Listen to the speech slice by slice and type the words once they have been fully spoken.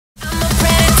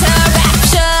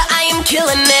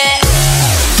killing it.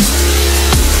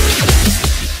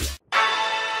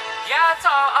 Yeah, it's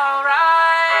all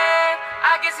alright.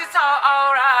 I guess it's all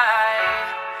alright.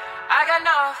 I got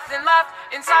nothing left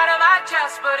inside of my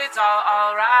chest, but it's all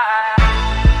alright.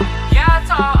 Yeah,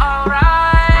 it's all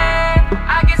alright.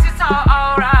 I guess it's all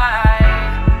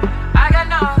alright. I got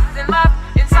nothing left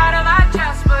inside of my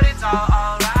chest, but it's all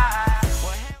alright.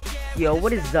 Yo,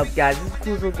 what is up, guys? This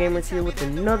is KoolGamersHQ here with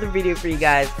another video for you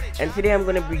guys, and today I'm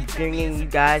gonna be bringing you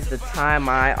guys the time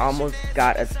I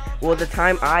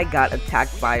got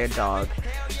attacked by a dog.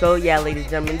 So yeah, ladies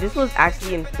and gentlemen, this was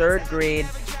actually in 3rd grade.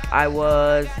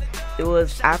 It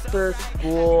was after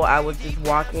school. I was just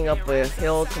walking up a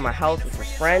hill to my house with a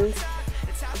friend,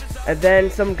 and then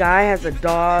some guy has a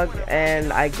dog,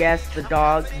 and I guess the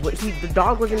dog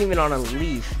wasn't even on a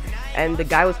leash, and the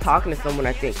guy was talking to someone,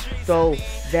 I think. So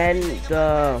then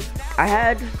I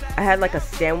had like a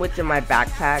sandwich in my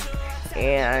backpack,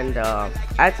 and I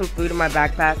had some food in my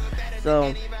backpack.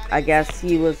 So I guess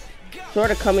he was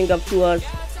sort of coming up to us.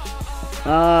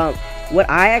 What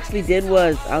I actually did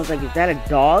was, I was like, is that a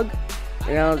dog?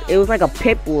 And it was like a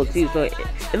pit bull too, so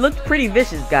it looked pretty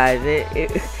vicious, guys.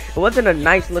 It wasn't a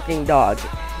nice looking dog.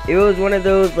 It was one of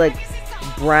those like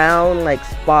brown, like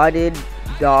spotted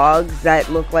dogs that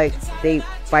look like they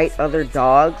fight other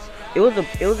dogs. It was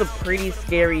a pretty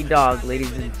scary dog,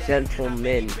 ladies and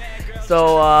gentlemen.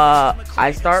 So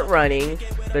I start running.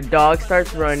 The dog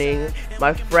starts running.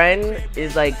 My friend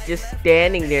is like just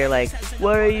standing there like,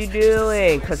 what are you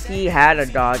doing? Because he had a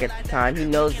dog at the time. He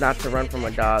knows not to run from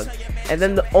a dog. And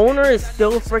then the owner is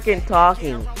still freaking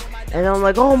talking. And I'm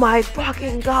like, oh my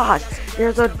fucking gosh,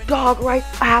 there's a dog right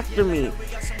after me.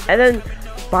 And then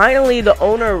finally the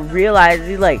owner realizes,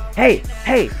 he's like, hey,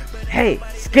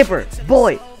 Skipper,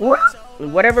 boy,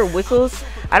 whatever whistles.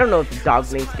 I don't know if the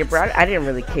dog's named Skipper. I didn't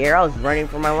really care. I was running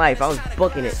for my life. I was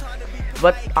booking it.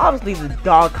 But obviously the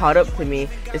dog caught up to me.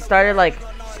 It started like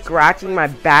scratching my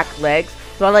back legs.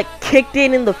 So I like kicked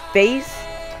it in the face.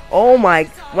 Oh my,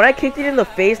 when I kicked it in the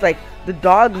face, like the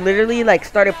dog literally like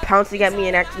started pouncing at me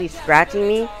and actually scratching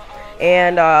me.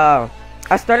 And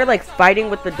I started like fighting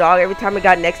with the dog. Every time it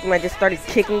got next to me, I just started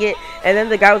kicking it. And then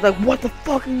the guy was like, what the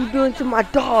fuck are you doing to my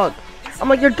dog? I'm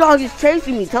like, your dog is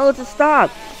chasing me, tell it to stop.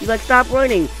 He's like, stop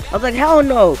running. I was like, hell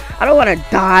no, I don't want to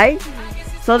die.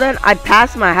 So then I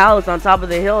passed my house on top of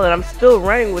the hill, and I'm still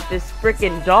running with this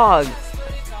freaking dog.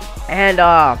 And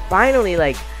finally,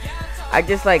 like, I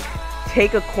just like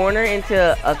take a corner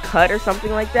into a cut or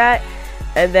something like that,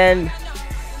 and then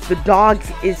the dog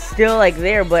is still like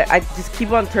there, but I just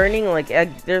keep on turning. Like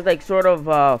there's like sort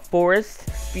of forest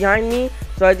behind me,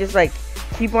 so I just like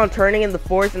keep on turning in the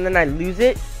forest, and then I lose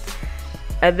it.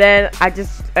 And then I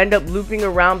just end up looping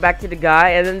around back to the guy,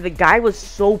 and then the guy was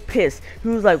so pissed. He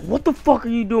was like, what the fuck are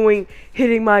you doing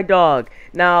hitting my dog?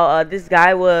 Now, this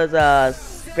guy was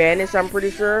Spanish, I'm pretty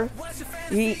sure.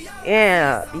 He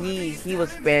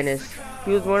was Spanish.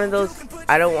 He was one of those,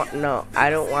 I don't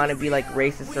want to be like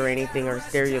racist or anything or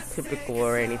stereotypical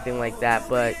or anything like that,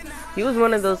 but he was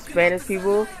one of those Spanish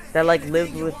people that like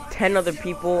lived with 10 other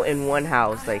people in one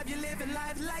house. Like,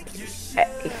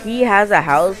 he has a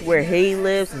house where he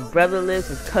lives, his brother lives,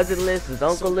 his cousin lives, his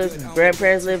uncle lives, his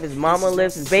grandparents live, his mama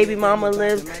lives, his baby mama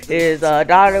lives, his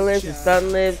daughter lives, his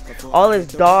son lives, all his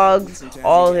dogs,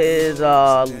 all his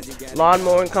lawn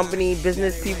mowing company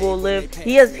business people live.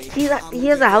 He has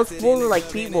a house full of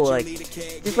like people, like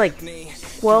just like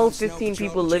 12, 15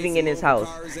 people living in his house,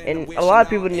 and a lot of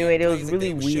people knew it. It was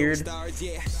really weird.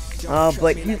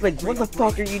 But he's like, what the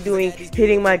fuck are you doing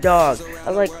hitting my dog?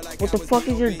 I was like, what the fuck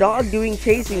is your dog doing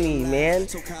chasing me, man?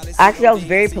 Actually, I was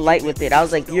very polite with it. I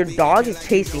was like, your dog is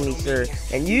chasing me, sir,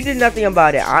 and you did nothing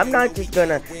about it. I'm not just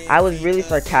gonna, I was really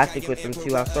sarcastic with him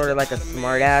too. I was sort of like a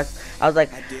smart ass. I was like,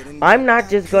 I'm not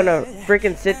just gonna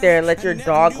freaking sit there and let your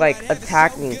dog like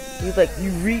attack me. He's like,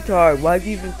 you retard, why'd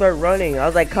you even start running? I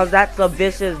was like, cause that's a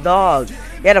vicious dog.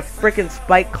 He had a freaking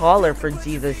spike collar, for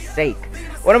Jesus' sake.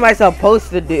 What am I supposed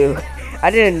to do?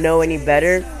 I didn't know any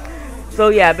better. So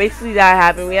yeah, basically that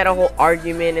happened. We had a whole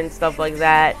argument and stuff like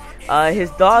that.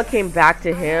 His dog came back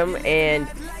to him, and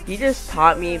he just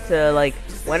taught me to, like,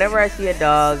 whenever I see a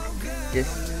dog,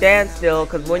 just stand still,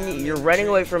 because when you're running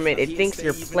away from it, it thinks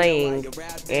you're playing.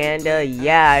 And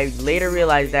yeah, I later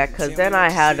realized that, because then I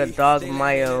had a dog of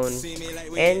my own.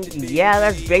 And yeah,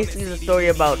 that's basically the story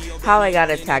about how I got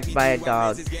attacked by a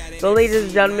dog. So ladies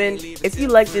and gentlemen, if you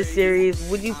like this series,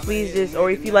 would you please just,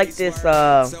 or if you like this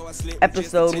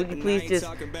episode, would you please just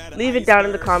leave it down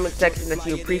in the comment section that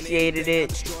you appreciated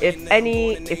it.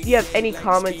 If you have any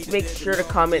comments, make sure to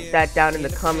comment that down in the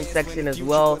comment section as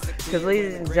well, because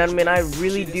ladies and gentlemen, I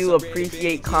really do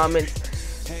appreciate comments.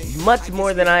 much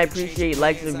more than I appreciate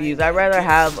likes and views. I'd rather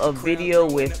have a video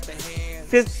with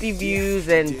 50 views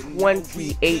and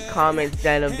 28 comments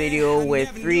than a video with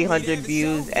 300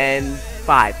 views and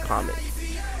 5 comments.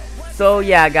 So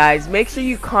yeah guys, make sure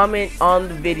you comment on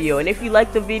the video, and if you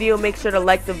like the video, make sure to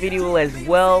like the video as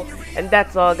well. And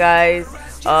that's all guys.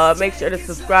 Make sure to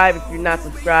subscribe if you're not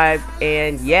subscribed,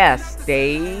 and yeah,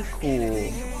 stay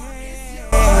cool.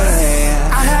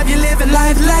 I have you living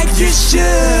life like you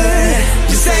should.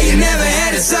 You say you never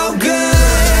had it so good.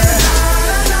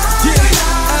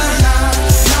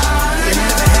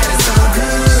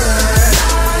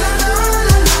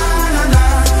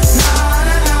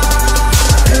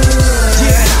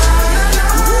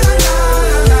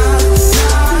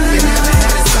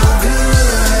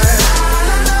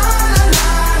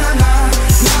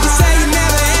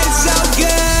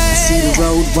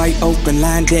 White open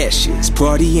line dashes,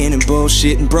 partying and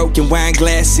bullshit and broken wine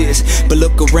glasses. But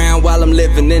look around while I'm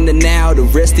living in the now. The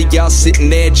rest of y'all sitting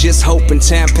there just hoping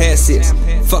time passes.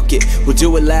 Fuck it, we'll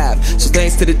do it live. So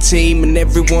thanks to the team and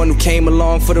everyone who came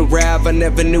along for the ride. I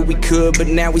never knew we could, but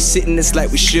now we sitting this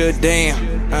like we should.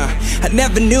 Damn, I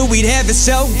never knew we'd have it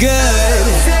so good.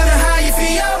 Tell me how you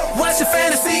feel, what's your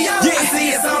fantasy? I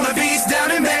see us on the beach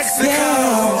down in Mexico.